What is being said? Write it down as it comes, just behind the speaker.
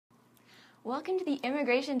Welcome to the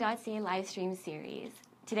Immigration.ca LiveStream series.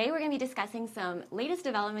 Today we're going to be discussing some latest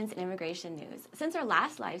developments in immigration news. Since our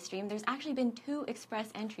last live stream, there's actually been 2 express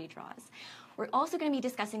entry draws. We're also going to be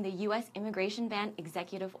discussing the U.S. immigration ban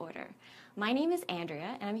executive order. My name is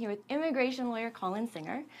Andrea, and I'm here with immigration lawyer Colin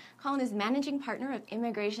Singer. Colin is managing partner of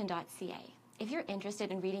Immigration.ca. If you're interested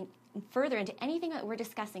in reading further into anything that we're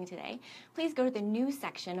discussing today, please go to the news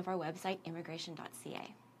section of our website,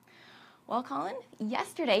 Immigration.ca. Well, Colin,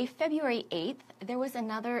 yesterday, February 8th, there was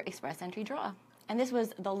another express entry draw. And this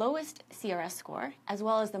was the lowest CRS score, as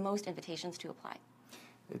well as the most invitations to apply.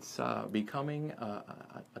 It's becoming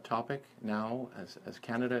a topic now as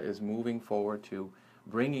Canada is moving forward to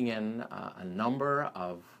bringing in a number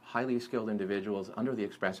of highly skilled individuals under the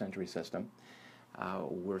express entry system.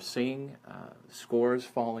 We're seeing scores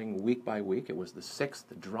falling week by week. It was the 6th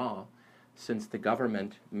draw since the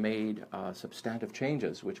government made substantive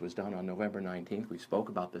changes, which was done on November 19th. We spoke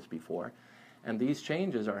about this before. And these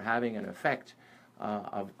changes are having an effect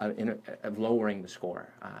of lowering the score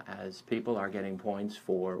as people are getting points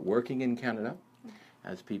for working in Canada,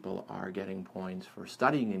 as people are getting points for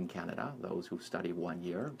studying in Canada. Those who study 1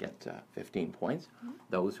 year get 15 points.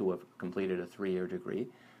 Those who have completed a 3-year degree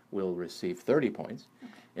will receive 30 points.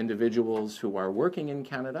 Individuals who are working in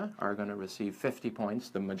Canada are going to receive 50 points,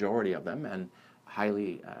 the majority of them, and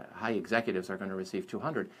high executives are going to receive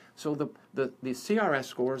 200. So the CRS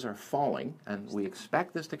scores are falling, and we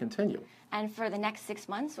expect this to continue. And for the next 6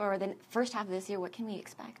 months, or the first half of this year, what can we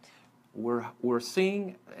expect? We're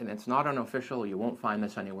seeing, and it's not unofficial, you won't find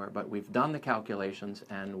this anywhere, but we've done the calculations,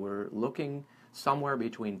 and we're looking somewhere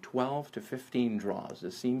between 12 to 15 draws.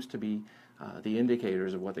 This seems to be the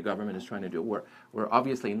indicators of what the government is trying to do. We're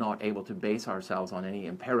obviously not able to base ourselves on any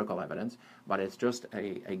empirical evidence, but it's just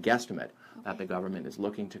a guesstimate that the government is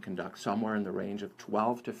looking to conduct somewhere in the range of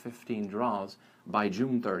 12 to 15 draws by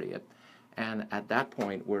June 30th. And at that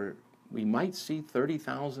point, we might see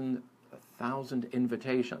 30,000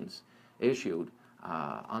 invitations issued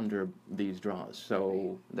under these draws.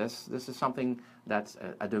 So this is something that's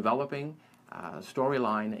a developing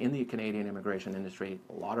storyline in the Canadian immigration industry.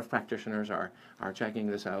 A lot of practitioners are checking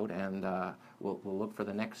this out, and we'll look for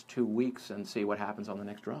the next 2 weeks and see what happens on the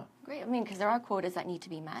next draw. Great. I mean, because there are quotas that need to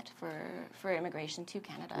be met for immigration to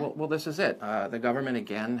Canada. Well, this is it. The government,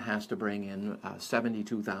 again, has to bring in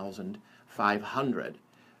 72,500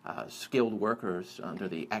 skilled workers under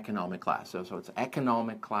the economic class. So it's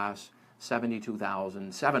economic class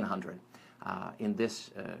 72,700 in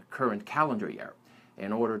this current calendar year.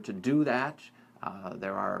 In order to do that,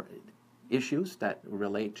 there are issues that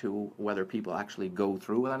relate to whether people actually go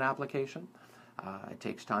through with an application. It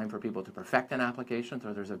takes time for people to perfect an application,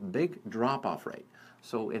 so there's a big drop-off rate.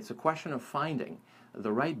 So it's a question of finding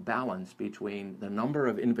the right balance between the number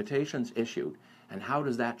of invitations issued and how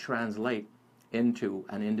does that translate into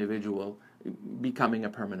an individual becoming a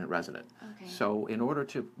permanent resident. Okay. So in order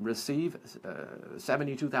to receive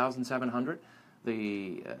 72,700,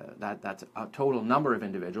 that's a total number of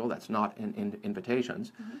individuals, that's not in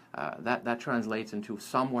invitations, that translates into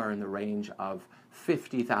somewhere in the range of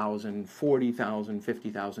 50,000, 40,000,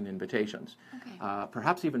 50,000 invitations. Okay.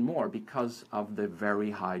 Perhaps even more because of the very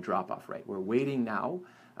high drop-off rate. We're waiting now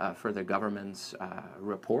for the government's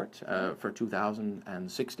report for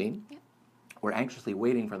 2016. Yep. We're anxiously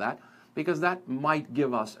waiting for that because that might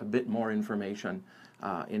give us a bit more information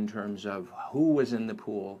in terms of who was in the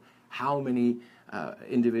pool, how many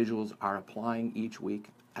individuals are applying each week.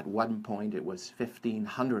 At one point, it was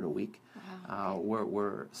 1,500 a week. Wow.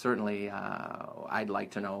 We're certainly, I'd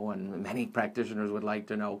like to know, and many practitioners would like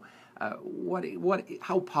to know,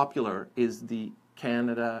 how popular is the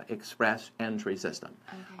Canada Express entry system?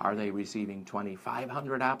 Okay. Are they receiving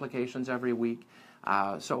 2,500 applications every week?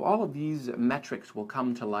 So all of these metrics will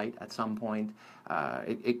come to light at some point.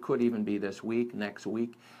 It could even be this week, next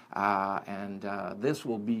week, and this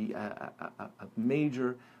will be a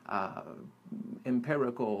major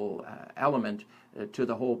empirical element to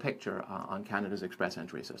the whole picture on Canada's express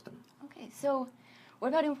entry system. Okay, so what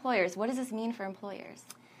about employers? What does this mean for employers?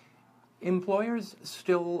 Employers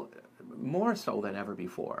still, more so than ever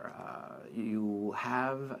before, you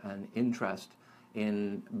have an interest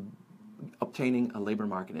in obtaining a labor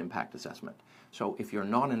market impact assessment. So if you're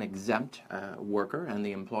not an exempt worker and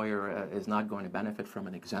the employer is not going to benefit from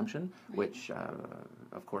an exemption, which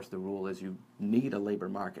of course the rule is you need a labor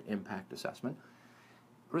market impact assessment,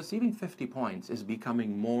 receiving 50 points is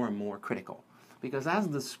becoming more and more critical. Because as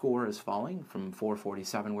the score is falling from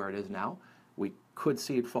 447 where it is now, we could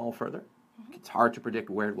see it fall further. It's hard to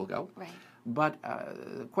predict where it will go. Right. But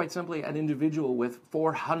quite simply, an individual with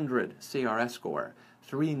 400 CRS score,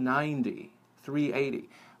 390, 380.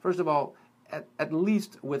 First of all, at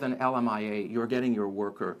least with an LMIA, you're getting your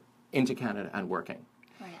worker into Canada and working.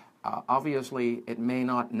 Right. Obviously, it may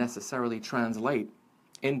not necessarily translate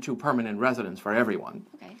into permanent residence for everyone.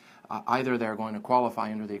 Okay. Either they're going to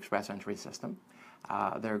qualify under the express entry system,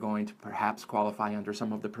 they're going to perhaps qualify under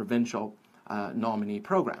some of the provincial nominee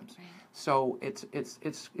programs. Right. So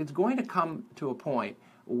it's going to come to a point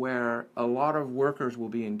where a lot of workers will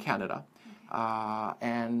be in Canada,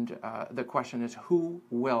 and the question is who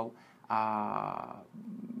will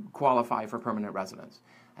qualify for permanent residence.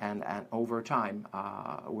 And over time,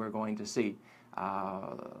 we're going to see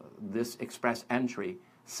this express entry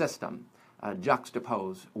system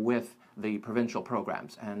juxtaposed with the provincial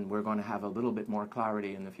programs, and we're going to have a little bit more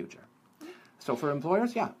clarity in the future. So for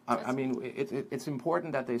employers, yeah, I mean, it's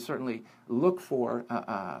important that they certainly look for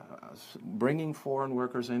bringing foreign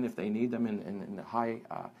workers in if they need them in the high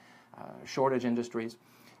shortage industries.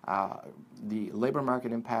 The labor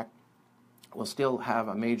market impact will still have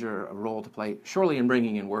a major role to play, surely in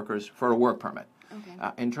bringing in workers for a work permit.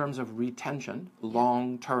 Okay. In terms of retention,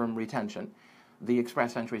 long-term retention, the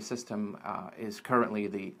express entry system is currently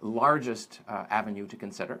the largest avenue to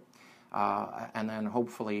consider. And then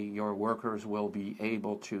hopefully your workers will be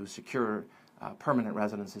able to secure permanent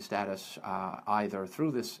residency status either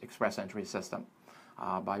through this express entry system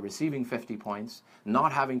by receiving 50 points,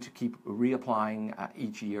 not having to keep reapplying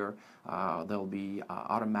each year. There'll be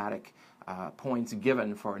automatic points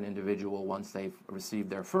given for an individual once they've received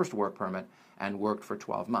their first work permit and worked for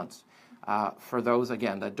 12 months. For those,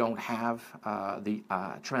 again, that don't have the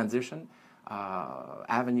transition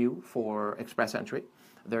avenue for express entry,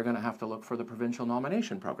 they're going to have to look for the provincial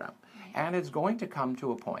nomination program. Right. And it's going to come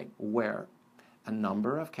to a point where a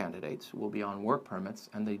number of candidates will be on work permits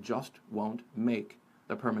and they just won't make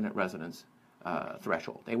the permanent residence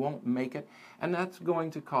threshold. They won't make it, and that's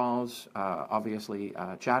going to cause, obviously,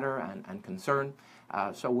 chatter and concern.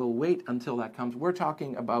 So we'll wait until that comes. We're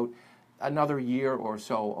talking about another year or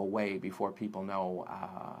so away before people know.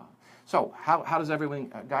 So how does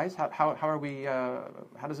everyone, guys, how are we,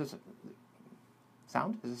 how does this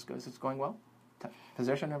sound? Is this going well?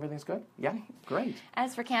 Position, everything's good? Yeah, great.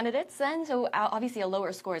 As for candidates then, so obviously a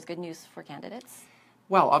lower score is good news for candidates.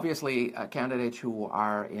 Well, obviously, candidates who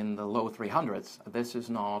are in the low 300s, this is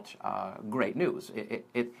not great news.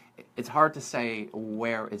 It's hard to say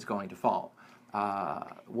where it's going to fall.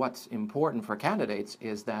 What's important for candidates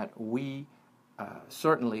is that we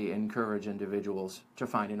certainly encourage individuals to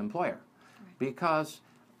find an employer, right, because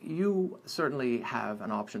you certainly have an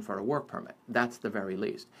option for a work permit. That's the very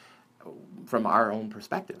least. From our own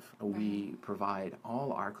perspective, we provide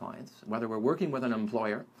all our clients, whether we're working with an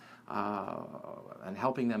employer and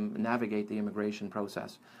helping them navigate the immigration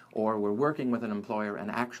process, or we're working with an employer and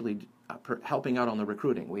actually helping out on the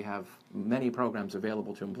recruiting. We have many programs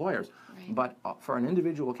available to employers. Right. But for an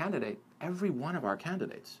individual candidate, every one of our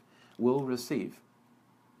candidates will receive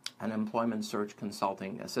an employment search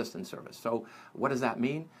consulting assistance service. So what does that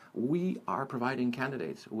mean? We are providing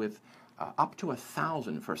candidates with up to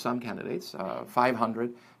 1,000 for some candidates,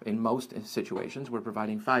 500 in most situations. We're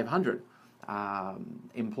providing 500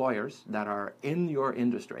 employers that are in your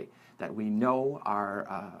industry that we know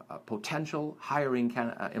are potential hiring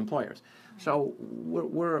employers. So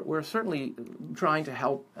we're certainly trying to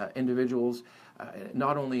help individuals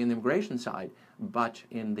not only in the immigration side, but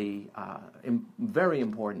in the very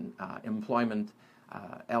important employment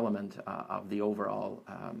element of the overall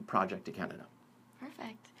project to Canada.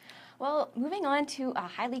 Perfect. Well, moving on to a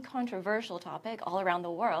highly controversial topic all around the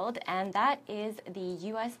world, and that is the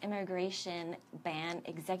U.S. immigration ban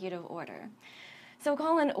executive order. So,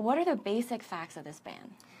 Colin, what are the basic facts of this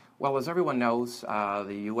ban? Well, as everyone knows,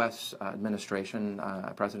 the U.S. administration,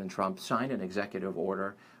 President Trump, signed an executive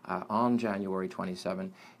order on January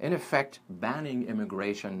 27, in effect banning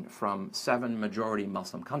immigration from 7 majority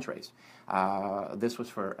Muslim countries. This is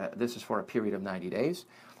for a period of 90 days.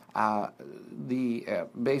 The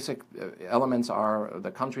basic elements are,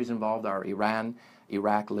 the countries involved are Iran,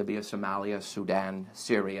 Iraq, Libya, Somalia, Sudan,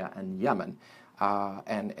 Syria, and Yemen.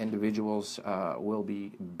 And individuals will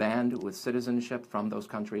be banned with citizenship from those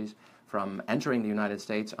countries from entering the United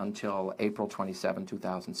States until April 27,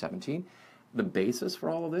 2017. The basis for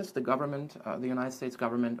all of this, the United States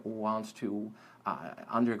government wants to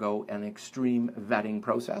undergo an extreme vetting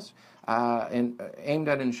process aimed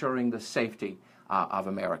at ensuring the safety of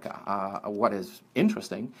America. What is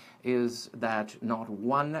interesting is that not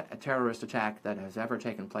one terrorist attack that has ever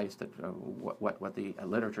taken place, that what the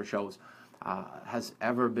literature shows, has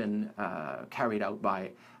ever been carried out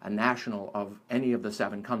by a national of any of the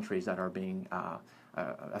 7 countries that are being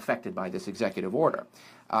affected by this executive order.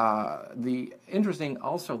 The interesting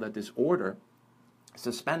also that this order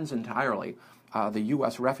suspends entirely the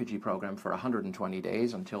U.S. refugee program for 120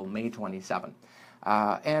 days until May 27.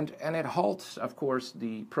 And it halts, of course,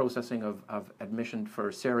 the processing of admission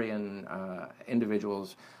for Syrian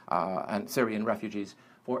individuals and Syrian refugees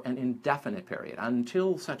for an indefinite period,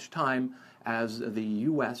 until such time as the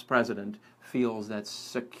U.S. president feels that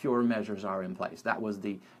secure measures are in place. That was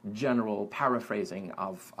the general paraphrasing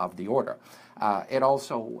of the order. It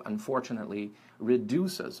also, unfortunately,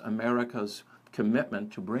 reduces America's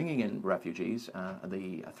commitment to bringing in refugees.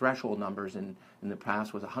 The threshold numbers in the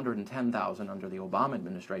past was 110,000 under the Obama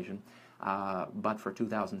administration, but for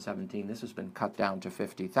 2017 this has been cut down to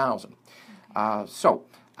 50,000.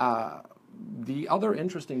 The other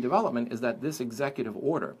interesting development is that this executive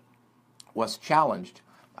order was challenged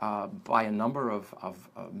by a number of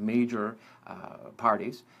major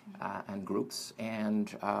parties and groups,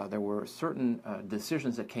 and there were certain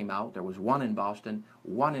decisions that came out. There was one in Boston,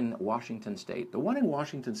 one in Washington State. The one in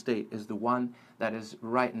Washington State is the one that is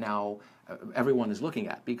right now everyone is looking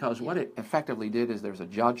at, because what it effectively did is there's a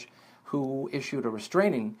judge who issued a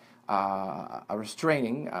restraining,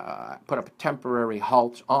 put a temporary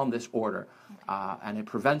halt on this order, and it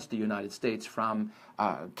prevents the United States from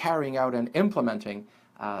carrying out and implementing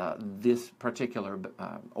this particular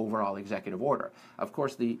overall executive order. Of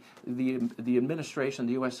course, the administration,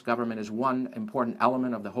 the U.S. government, is one important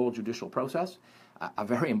element of the whole judicial process, a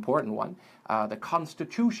very important one. The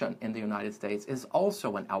Constitution in the United States is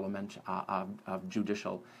also an element of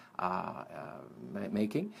judicial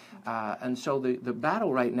making. And so the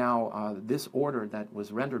battle right now, this order that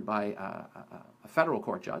was rendered by a federal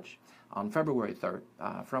court judge on February 3rd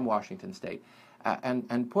from Washington State,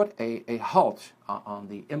 and put a halt on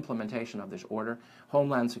the implementation of this order.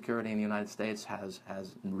 Homeland Security in the United States has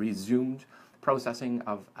resumed processing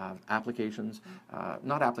of applications,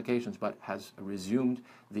 not applications, but has resumed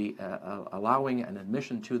the allowing an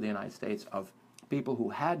admission to the United States of people who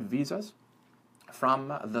had visas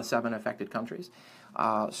from the 7 affected countries.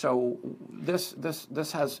 So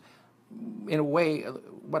this has, in a way,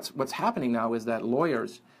 what's happening now is that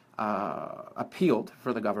lawyers appealed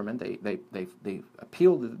for the government. They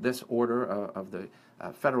appealed this order of the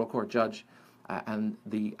federal court judge, and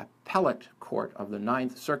the appellate court of the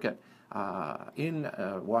 9th Circuit in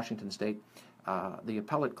Washington State, the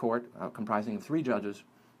appellate court, comprising of 3 judges,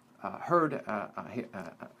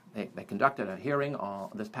 they conducted a hearing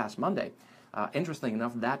this past Monday. Interestingly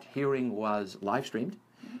enough, that hearing was live-streamed,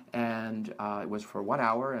 and it was for 1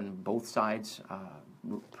 hour, and both sides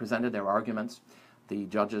presented their arguments. The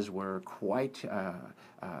judges were quite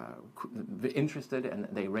interested, and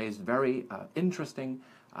they raised very interesting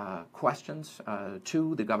questions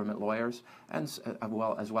to the government lawyers, and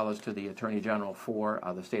as well as to the Attorney General for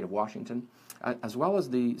the state of Washington, as well as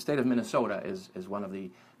the state of Minnesota is one of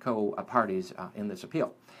the co-parties in this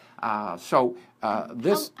appeal. How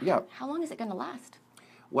long is it going to last?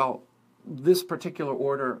 Well, this particular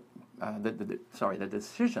order, the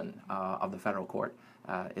decision of the federal court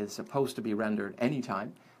is supposed to be rendered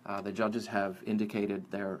anytime. The judges have indicated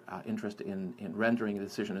their interest in rendering a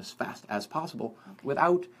decision as fast as possible,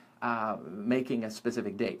 without making a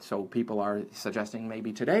specific date. So people are suggesting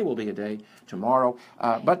maybe today will be a day, tomorrow,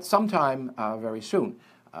 but sometime very soon.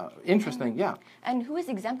 Interesting, yeah. And who is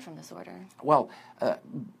exempt from this order? Well,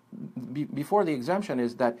 before the exemption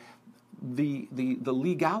is that the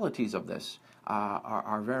legalities of this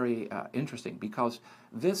are very interesting, because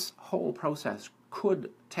this whole process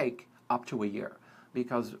could take up to a year,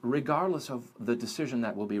 because regardless of the decision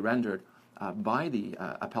that will be rendered by the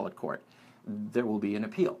appellate court, there will be an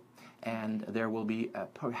appeal, and there will be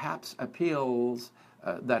perhaps appeals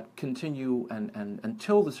that continue and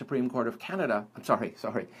until the Supreme Court of Canada,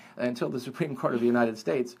 until the Supreme Court of the United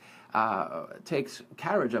States takes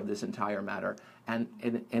carriage of this entire matter and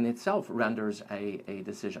in itself renders a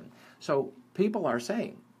decision. So people are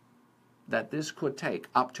saying that this could take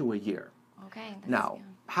up to a year. Okay. Now,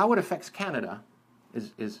 how it affects Canada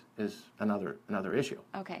is another issue.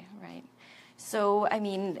 Okay, right. So, I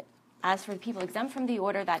mean, as for the people exempt from the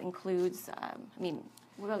order, that includes,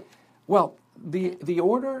 Well, the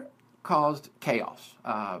order caused chaos,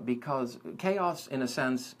 because chaos, in a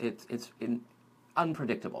sense, it's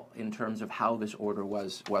unpredictable in terms of how this order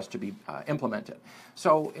was to be implemented.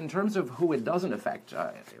 So in terms of who it doesn't affect,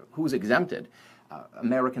 who's exempted,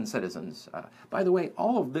 American citizens. By the way,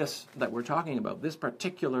 all of this that we're talking about, this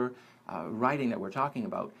particular writing that we're talking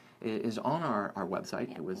about, is on our website.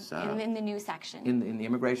 Yeah. It was in the news section. In the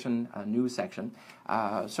immigration news section.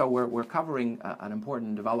 So we're covering an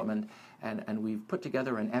important development, and we've put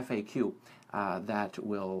together an FAQ that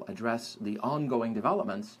will address the ongoing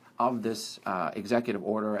developments of this executive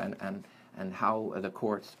order and how the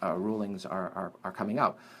court's rulings are coming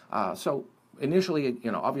out. So initially,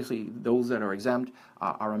 obviously those that are exempt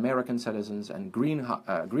are American citizens and green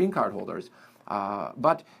card holders.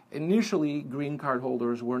 But initially, green card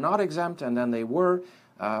holders were not exempt, and then they were.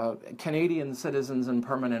 Canadian citizens and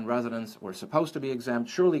permanent residents were supposed to be exempt.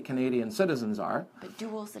 Surely Canadian citizens are. But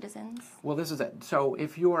dual citizens? Well, this is it. So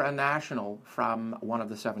if you're a national from one of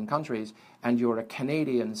the 7 countries and you're a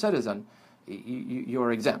Canadian citizen,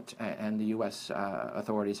 you're exempt, and the U.S.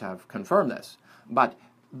 Authorities have confirmed this. But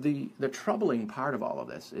the troubling part of all of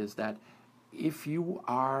this is that if you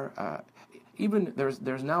are, even there's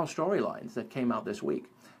now storylines that came out this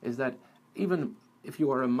week, is that even if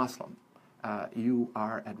you are a Muslim, you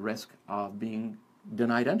are at risk of being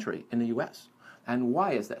denied entry in the U.S. And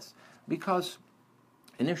why is this? Because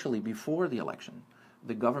initially, before the election,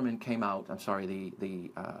 the government came out.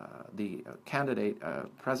 The candidate,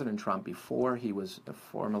 President Trump, before he was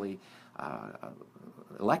formally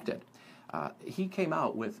elected, he came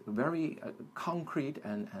out with very concrete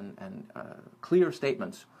and clear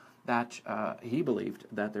statements that he believed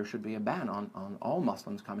that there should be a ban on all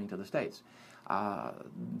Muslims coming to the States.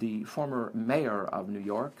 The former mayor of New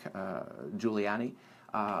York, Giuliani,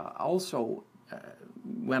 also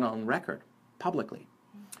went on record publicly.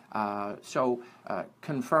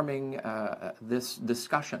 Confirming this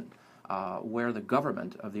discussion where the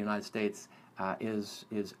government of the United States is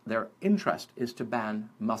their interest is to ban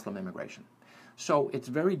Muslim immigration. So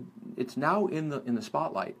it's now in the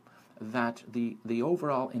spotlight that the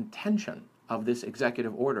overall intention of this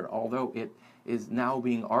executive order, although it is now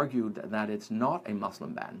being argued that it's not a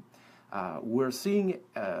Muslim ban, we're seeing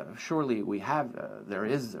surely we have there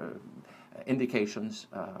is indications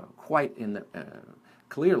quite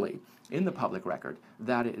clearly in the public record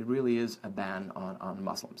that it really is a ban on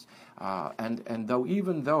Muslims. And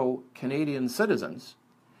even though Canadian citizens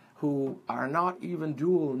who are not even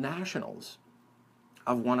dual nationals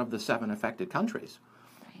of one of the 7 affected countries,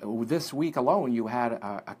 this week alone you had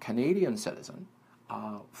a Canadian citizen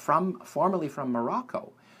formerly from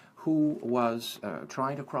Morocco who was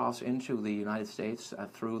trying to cross into the United States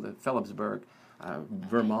through the Phillipsburg,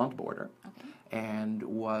 Vermont border. Okay. And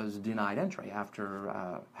was denied entry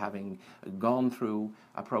after having gone through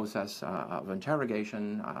a process of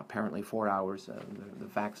interrogation, apparently 4 hours. The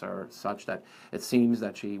facts are such that it seems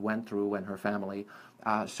that she went through and her family.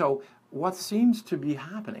 So what seems to be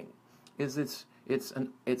happening is it's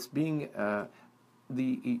being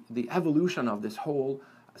the evolution of this whole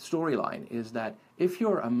storyline is that if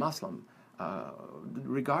you're a Muslim,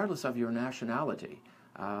 regardless of your nationality,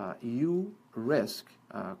 you risk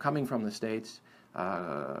coming from the States,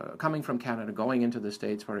 coming from Canada, going into the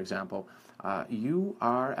States, for example, you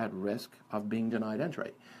are at risk of being denied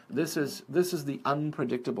entry. This is the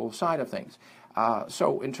unpredictable side of things.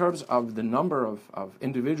 So in terms of the number of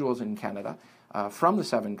individuals in Canada, from the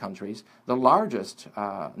 7 countries, the largest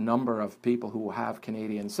number of people who have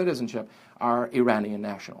Canadian citizenship are Iranian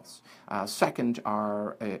nationals. Second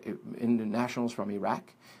are nationals from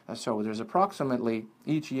Iraq. So there's approximately,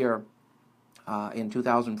 each year in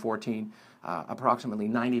 2014, approximately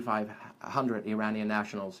 9,500 Iranian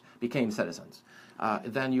nationals became citizens.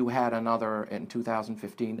 Then you had another, in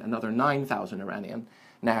 2015, another 9,000 Iranian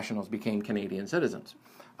nationals became Canadian citizens.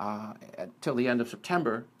 Till the end of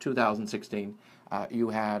September 2016, you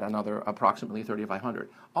had another approximately 3,500.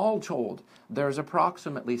 All told, there's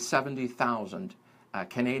approximately 70,000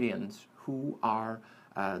 Canadians who are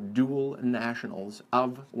dual nationals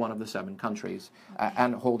of one of the 7 countries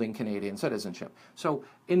and holding Canadian citizenship. So,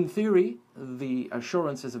 in theory, the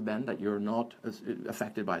assurances have been that you're not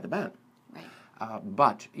affected by the ban. Right.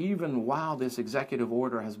 But even while this executive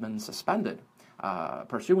order has been suspended,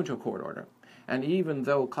 pursuant to a court order, and even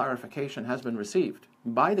though clarification has been received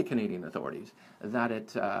by the Canadian authorities that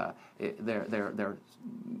they're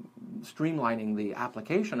streamlining the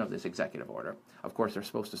application of this executive order, of course they're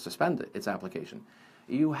supposed to suspend its application.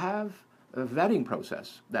 You have a vetting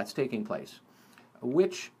process that's taking place,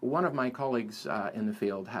 which one of my colleagues in the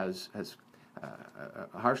field has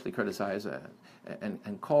harshly criticized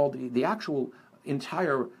and called the actual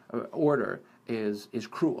entire order is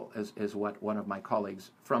cruel, is what one of my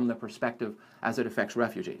colleagues, from the perspective as it affects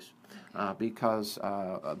refugees, because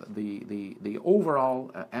the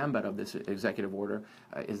overall ambit of this executive order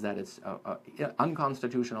is that it's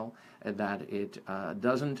unconstitutional, that it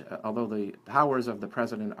doesn't, although the powers of the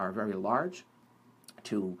president are very large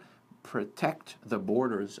to protect the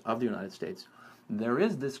borders of the United States, there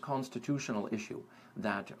is this constitutional issue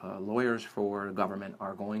that lawyers for government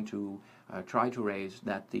are going to try to raise,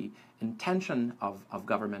 that the intention of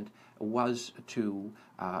government was to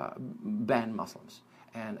ban Muslims.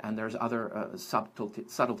 And there's other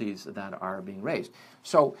subtleties that are being raised.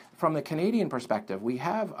 So from the Canadian perspective, we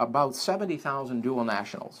have about 70,000 dual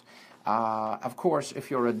nationals. Of course, if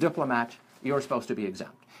you're a diplomat, you're supposed to be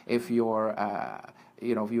exempt. If you're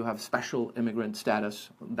if you have special immigrant status,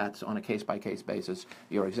 that's on a case-by-case basis,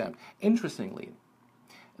 you're exempt. Interestingly,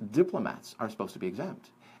 diplomats are supposed to be exempt.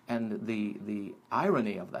 And the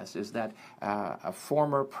irony of this is that a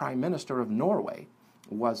former prime minister of Norway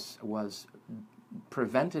was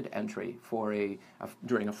prevented entry for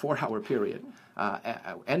during a 4-hour period,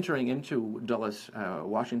 entering into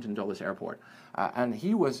Washington Dulles Airport, and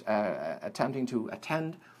he was attempting to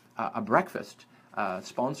attend a breakfast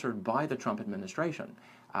sponsored by the Trump administration.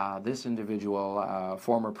 This individual,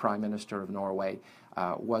 former Prime Minister of Norway,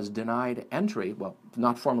 was denied entry, well,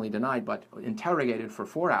 not formally denied, but interrogated for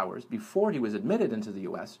 4 hours before he was admitted into the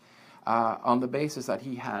U.S. On the basis that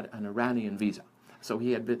he had an Iranian visa. So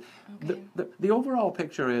he had been... Okay. The overall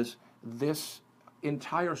picture is this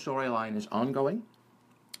entire storyline is ongoing.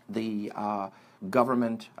 The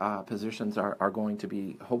government positions are going to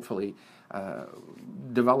be hopefully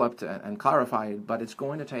developed and clarified, but it's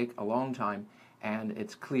going to take a long time, and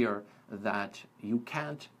it's clear that you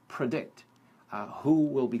can't predict who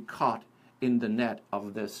will be caught in the net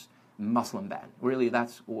of this Muslim ban. Really,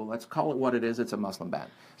 let's call it what it is. It's a Muslim ban.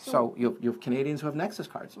 So you have Canadians who have Nexus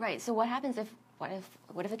cards. Right. So what happens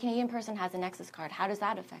what if a Canadian person has a Nexus card? How does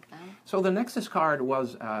that affect them? So the Nexus card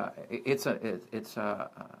was it's a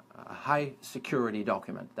high security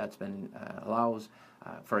document that's been allows,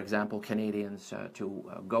 for example, Canadians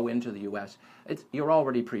to go into the U.S. You're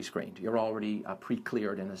already pre-screened. You're already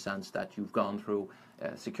pre-cleared in the sense that you've gone through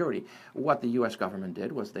security. What the U.S. government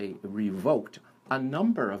did was they revoked a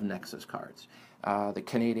number of Nexus cards. The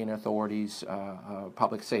Canadian authorities,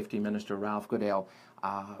 Public Safety Minister Ralph Goodale,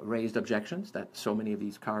 raised objections that so many of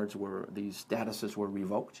these these statuses were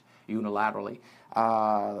revoked unilaterally.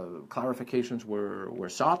 Clarifications were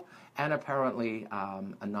sought, and apparently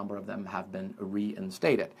a number of them have been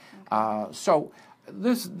reinstated. Okay. So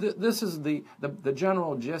this is the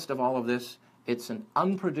general gist of all of this. It's an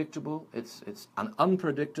unpredictable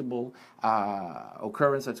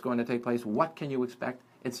occurrence that's going to take place. What can you expect?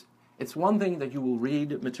 It's one thing that you will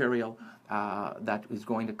read material that is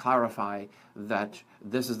going to clarify that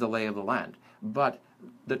this is the lay of the land. But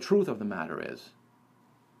the truth of the matter is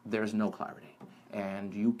there's no clarity.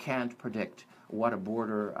 And you can't predict what a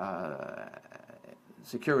border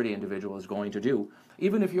security individual is going to do.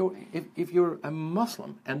 Even if you're a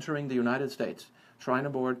Muslim entering the United States, trying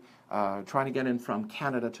to get in from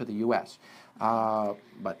Canada to the U.S.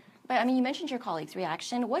 But I mean, you mentioned your colleague's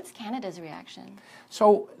reaction. What's Canada's reaction?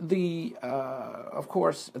 So of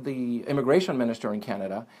course, the immigration minister in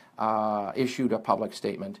Canada issued a public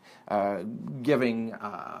statement giving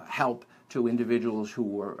help to individuals who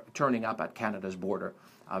were turning up at Canada's border.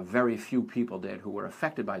 Very few people did who were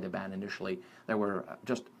affected by the ban initially. There were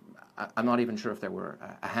I'm not even sure if there were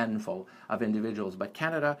a handful of individuals, but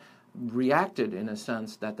Canada reacted in a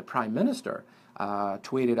sense that the Prime Minister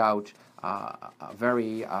tweeted out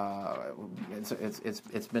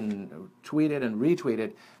it's been tweeted and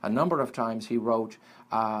retweeted a number of times. He wrote,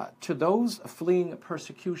 "To those fleeing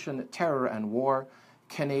persecution, terror, and war,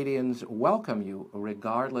 Canadians welcome you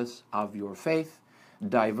regardless of your faith.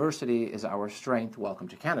 Diversity is our strength. Welcome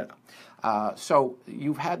to Canada." So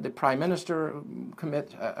you've had the Prime Minister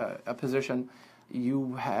commit a position.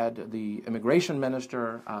 You had the Immigration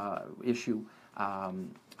Minister issue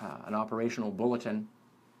an operational bulletin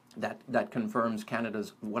that confirms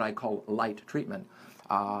Canada's what I call light treatment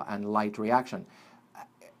and light reaction.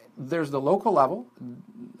 There's the local level.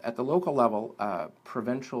 At the local level,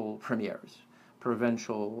 provincial premiers,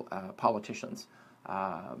 provincial politicians,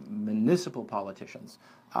 municipal politicians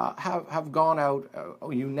have gone out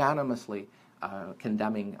unanimously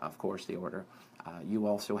condemning, of course, the order. You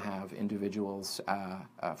also have individuals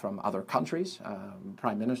from other countries,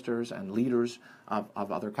 prime ministers and leaders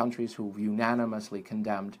of other countries who've unanimously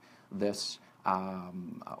condemned this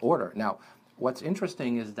order. Now, what's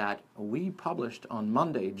interesting is that we published on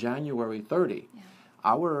Monday, January 30,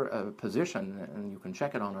 our position, and you can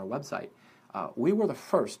check it on our website. We were the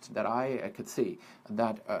first that I could see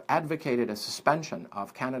that advocated a suspension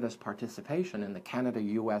of Canada's participation in the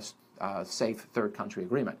Canada-U.S. Safe Third Country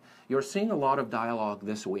Agreement. You're seeing a lot of dialogue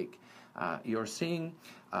this week. You're seeing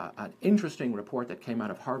an interesting report that came out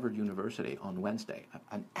of Harvard University on Wednesday,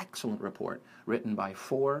 an excellent report written by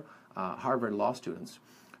 4 Harvard law students,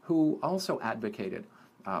 who also advocated.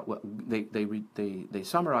 They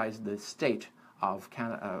summarized the state of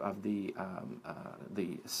the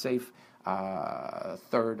Safe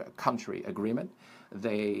Third Country Agreement.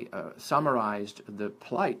 They summarized the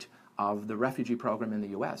plight of the refugee program in the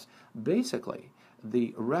U.S. Basically,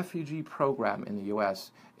 the refugee program in the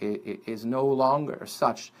U.S. is no longer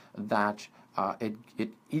such that it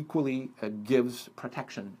equally gives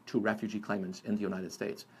protection to refugee claimants in the United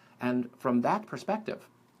States. And from that perspective,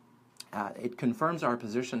 it confirms our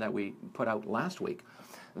position that we put out last week,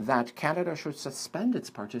 that Canada should suspend its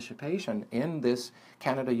participation in this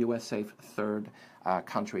Canada-U.S. Safe Third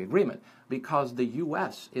Country Agreement, because the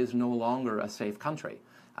U.S. is no longer a safe country,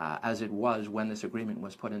 as it was when this agreement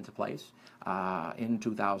was put into place in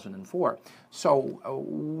 2004. So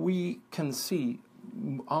we can see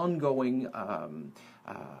ongoing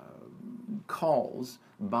calls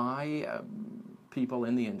by people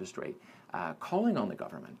in the industry calling on the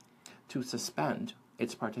government to suspend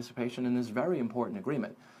its participation in this very important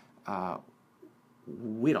agreement.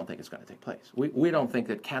 We don't think it's going to take place. We don't think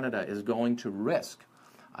that Canada is going to risk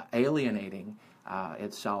alienating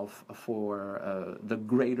itself for the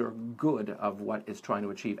greater good of what it's trying to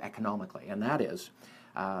achieve economically, and that is,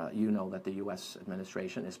 that the U.S.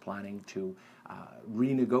 administration is planning to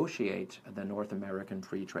renegotiate the North American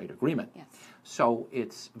Free Trade Agreement. Yes. So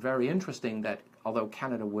it's very interesting that although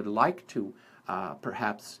Canada would like to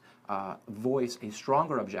perhaps voice a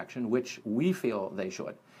stronger objection, which we feel they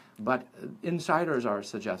should, but insiders are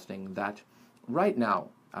suggesting that right now,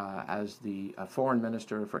 as the foreign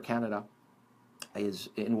minister for Canada is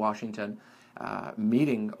in Washington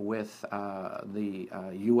meeting with the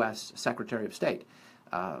U.S. Secretary of State.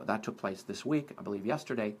 That took place this week, I believe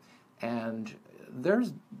yesterday, and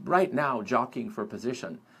there's right now jockeying for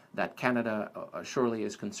position that Canada surely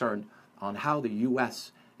is concerned on how the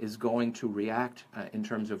U.S. is going to react in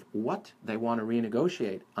terms of what they want to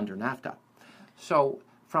renegotiate under NAFTA. So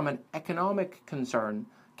from an economic concern,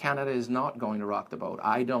 Canada is not going to rock the boat.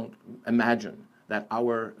 I don't imagine that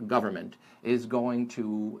our government is going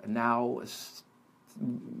to now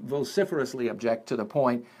vociferously object to the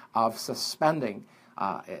point of suspending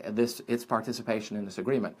its participation in this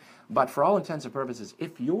agreement. But for all intents and purposes,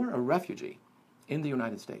 if you're a refugee in the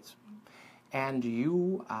United States and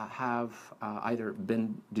you have either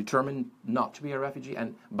been determined not to be a refugee,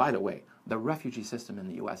 and by the way, the refugee system in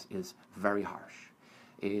the U.S. is very harsh.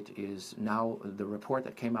 It is now, the report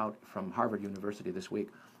that came out from Harvard University this week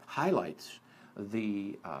highlights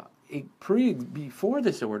before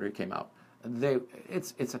this order came out,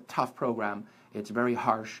 it's a tough program. It's very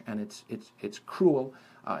harsh, and it's cruel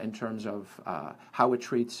in terms of how it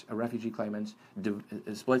treats refugee claimants.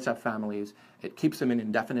 It splits up families. It keeps them in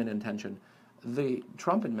indefinite detention. The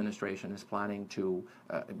Trump administration is planning to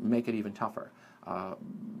make it even tougher,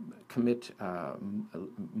 commit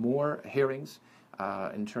more hearings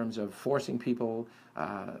in terms of forcing people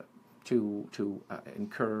to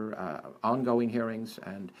incur ongoing hearings,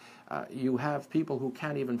 and you have people who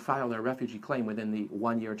can't even file their refugee claim within the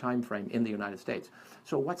 1-year time frame in the United States.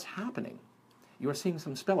 So what's happening? You're seeing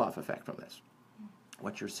some spill-off effect from this.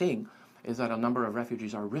 What you're seeing is that a number of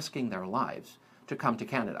refugees are risking their lives to come to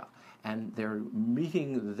Canada, and they're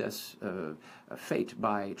meeting this fate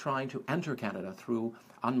by trying to enter Canada through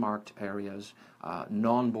unmarked areas,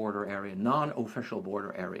 non-border area, non-official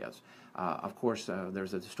border areas. Of course,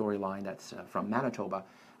 there's a storyline that's from Manitoba.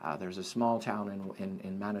 There's a small town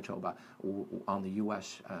in Manitoba on the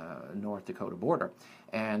U.S. North Dakota border,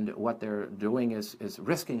 and what they're doing is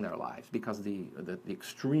risking their lives because of the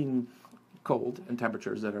extreme cold and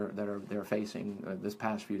temperatures that they're facing this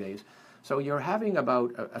past few days. So you're having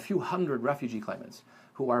about a few hundred refugee claimants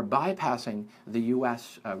who are bypassing the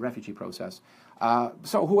U.S. Refugee process.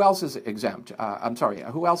 So who else is exempt?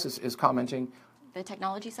 Who else is commenting? The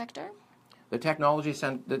technology sector? The technology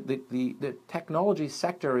the technology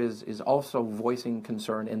sector is also voicing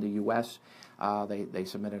concern in the U.S. They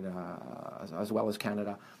submitted, as well as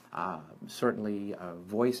Canada, certainly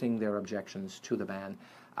voicing their objections to the ban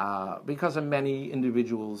because of many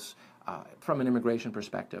individuals, from an immigration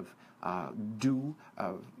perspective, do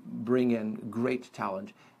bring in great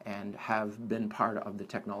talent and have been part of the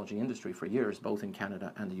technology industry for years, both in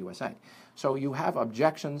Canada and the USA. So you have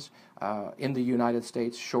objections in the United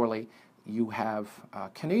States, surely. You have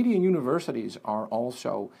Canadian universities are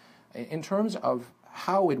also, in terms of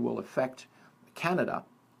how it will affect Canada,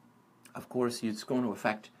 of course, it's going to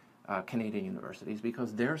affect Canadian universities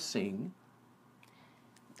because they're seeing.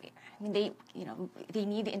 I mean, they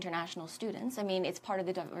need the international students. I mean, it's part of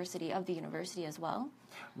the diversity of the university as well.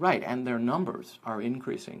 Right, and their numbers are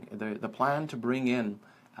increasing. The plan to bring in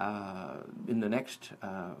in the next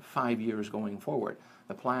 5 years going forward.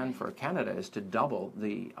 The plan for Canada is to double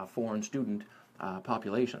the foreign student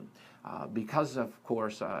population. Because, of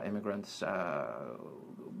course, immigrants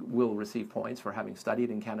will receive points for having studied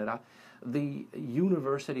in Canada, the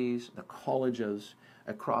universities, the colleges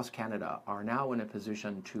across Canada are now in a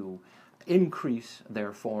position to increase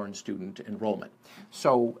their foreign student enrollment.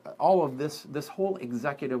 So all of this whole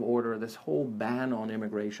executive order, this whole ban on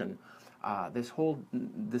immigration, this whole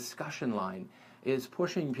discussion line is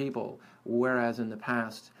pushing people, whereas in the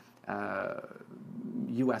past,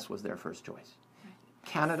 U.S. was their first choice.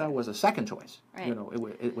 Canada was a second choice. Right. You know,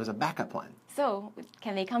 it was a backup plan. So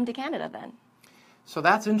can they come to Canada then? So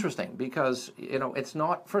that's interesting because, you know, it's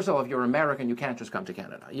not, first of all, if you're American, you can't just come to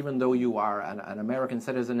Canada. Even though you are an American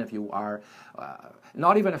citizen, if you are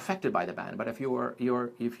not even affected by the ban, but if you're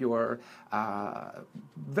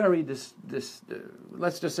very,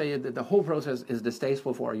 let's just say that the whole process is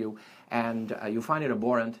distasteful for you and you find it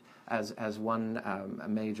abhorrent, as one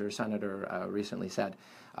major senator recently said,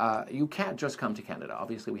 you can't just come to Canada.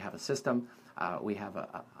 Obviously, we have a system, we have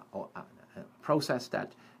a process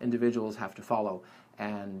that individuals have to follow,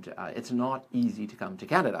 and it's not easy to come to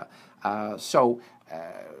Canada. So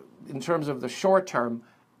in terms of the short term,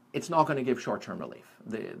 it's not going to give short-term relief.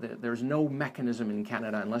 There's no mechanism in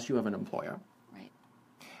Canada unless you have an employer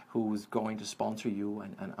who's going to sponsor you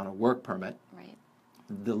on a work permit. Right.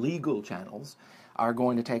 The legal channels are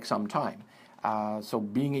going to take some time. So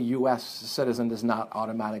being a U.S. citizen does not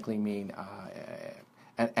automatically mean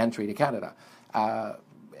an entry to Canada.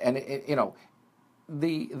 And you know,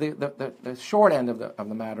 the short end of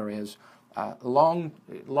the matter is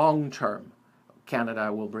long term,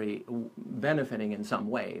 Canada will be benefiting in some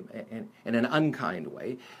way, in an unkind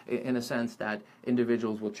way, in a sense that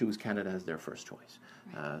individuals will choose Canada as their first choice.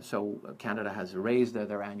 Right. So Canada has raised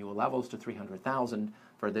their annual levels to 300,000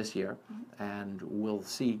 for this year, and we'll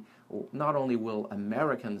see. Not only will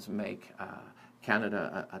Americans make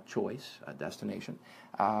Canada a choice, a destination,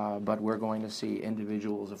 but we're going to see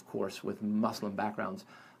individuals, of course, with Muslim backgrounds,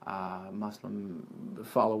 Muslim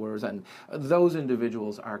followers, and those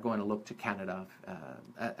individuals are going to look to Canada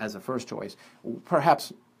as a first choice.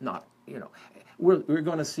 Perhaps not, you know. We're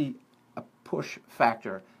going to see a push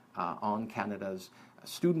factor on Canada's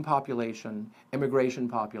student population, immigration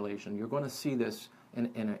population. You're going to see this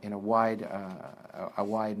in a wide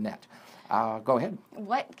net. Go ahead.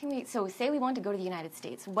 What can we? So, say we want to go to the United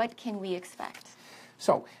States. What can we expect?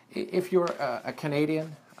 So, if you're a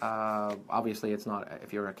Canadian, obviously it's not.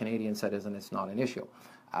 If you're a Canadian citizen, it's not an issue.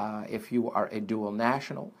 If you are a dual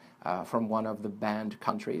national from one of the banned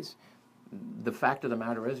countries, the fact of the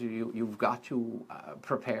matter is you've got to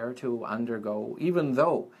prepare to undergo, even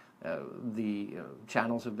though the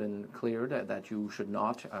channels have been cleared that you should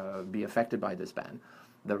not be affected by this ban.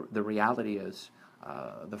 The reality is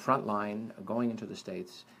the front line going into the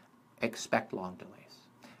States, expect long delays.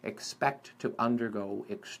 Expect to undergo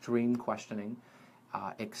extreme questioning.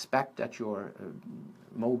 Expect that your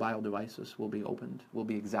mobile devices will be opened, will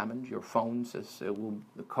be examined. Your phones,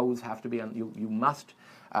 the codes have to be on. You must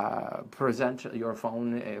present your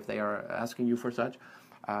phone if they are asking you for such.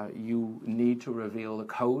 You need to reveal the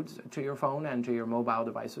codes to your phone and to your mobile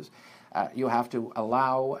devices. You have to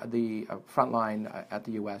allow the front line at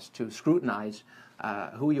the U.S. to scrutinize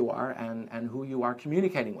who you are and who you are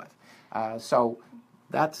communicating with. So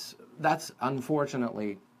that's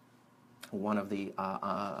unfortunately one of the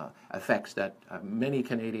effects that many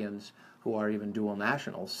Canadians who are even dual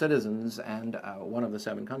national citizens and one of the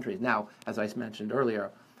 7 countries. Now, as I mentioned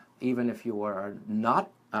earlier, even if you are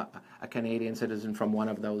not a Canadian citizen from one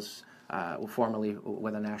of those, formerly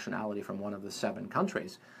with a nationality from one of the 7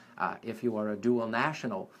 countries, if you are a dual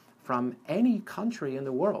national from any country in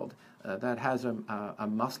the world that has a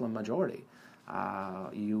Muslim majority,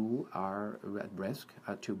 you are at risk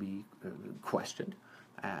to be questioned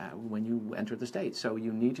when you enter the States. So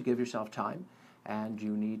you need to give yourself time, and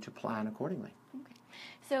you need to plan accordingly. Okay.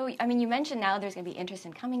 So, I mean, you mentioned now there's going to be interest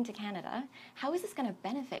in coming to Canada. How is this going to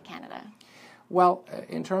benefit Canada? Well,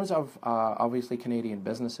 in terms of obviously Canadian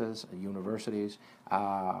businesses, universities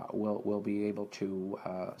will be able to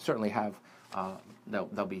certainly have,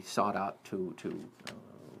 they'll be sought out to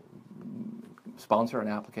sponsor an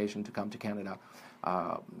application to come to Canada.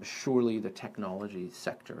 Surely the technology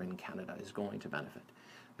sector in Canada is going to benefit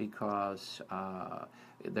because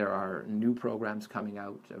there are new programs coming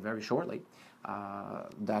out very shortly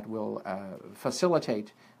that will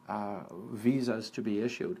facilitate visas to be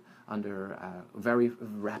issued under very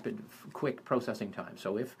rapid, quick processing time.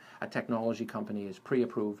 So if a technology company is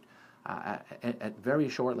pre-approved very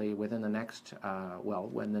shortly, within the next,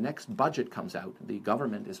 when the next budget comes out, the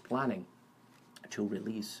government is planning to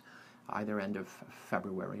release either end of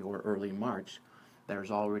February or early March.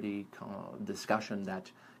 There's already discussion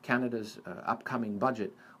that Canada's upcoming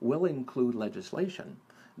budget will include legislation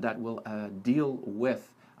that will deal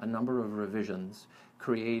with a number of revisions,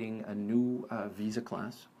 creating a new visa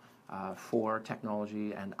class for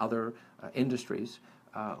technology and other industries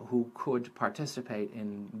who could participate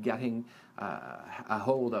in getting a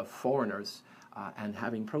hold of foreigners and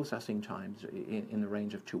having processing times in the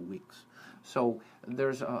range of 2 weeks. So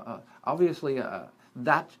there's obviously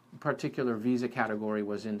that particular visa category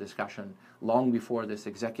was in discussion long before this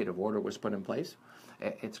executive order was put in place.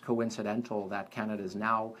 It's coincidental that Canada is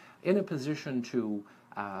now in a position to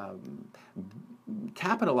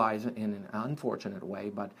capitalize in an unfortunate way,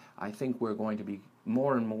 but I think we're going to be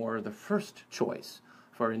more and more the first choice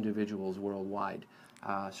for individuals worldwide.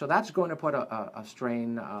 So that's going to put a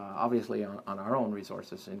strain, obviously, on our own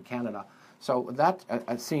resources in Canada. So that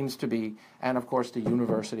seems to be, and of course the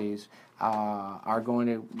universities are going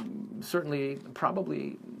to certainly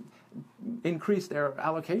probably increase their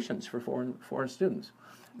allocations for foreign students.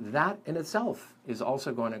 That in itself is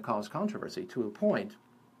also going to cause controversy to a point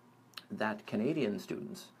that Canadian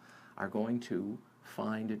students are going to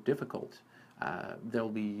find it difficult. There'll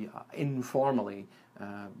be informally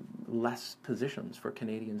less positions for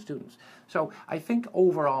Canadian students. So I think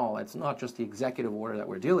overall it's not just the executive order that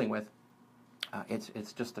we're dealing with,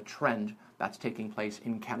 it's just a trend that's taking place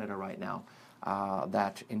in Canada right now,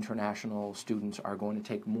 that international students are going to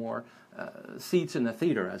take more seats in the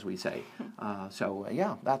theater, as we say. So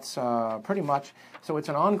yeah, that's pretty much, so it's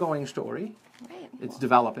an ongoing story. Right. It's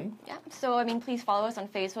developing. Yeah. So, I mean, please follow us on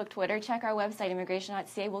Facebook, Twitter. Check our website,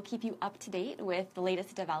 Immigration.ca. We'll keep you up to date with the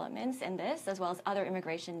latest developments in this, as well as other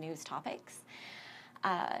immigration news topics.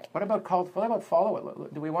 What about follow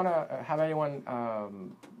it? Do we want to have anyone?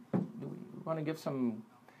 Do we want to give some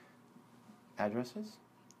addresses?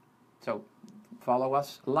 So, follow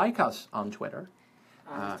us, like us on Twitter.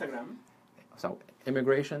 On Instagram. So,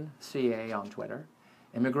 Immigration.ca on Twitter,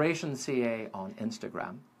 Immigration.ca on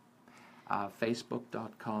Instagram.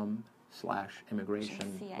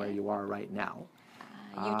 Facebook.com/immigration, where you are right now.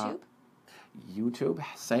 YouTube,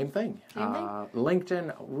 same thing.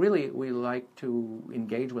 LinkedIn, really, we like to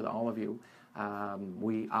engage with all of you.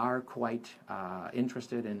 We are quite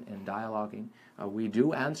interested in dialoguing. We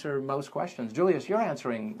do answer most questions. Julius, you're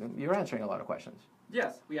answering a lot of questions.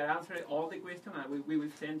 Yes, we are answering all the questions, and we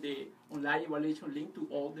will send the online evaluation link to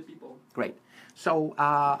all the people. Great. So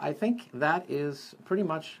I think that is pretty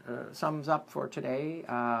much sums up for today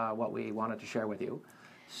what we wanted to share with you.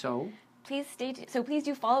 So please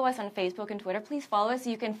do follow us on Facebook and Twitter. Please follow us so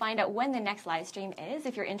you can find out when the next live stream is.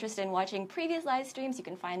 If you're interested in watching previous live streams, you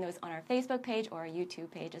can find those on our Facebook page or our YouTube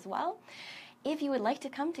page as well. If you would like to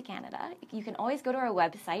come to Canada, you can always go to our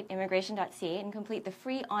website, Immigration.ca, and complete the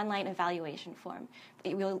free online evaluation form.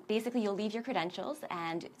 You'll leave your credentials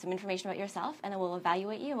and some information about yourself, and then we'll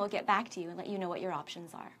evaluate you, and we'll get back to you and let you know what your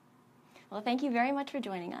options are. Well, thank you very much for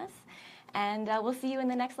joining us, and we'll see you in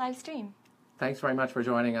the next live stream. Thanks very much for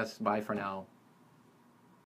joining us. Bye for now.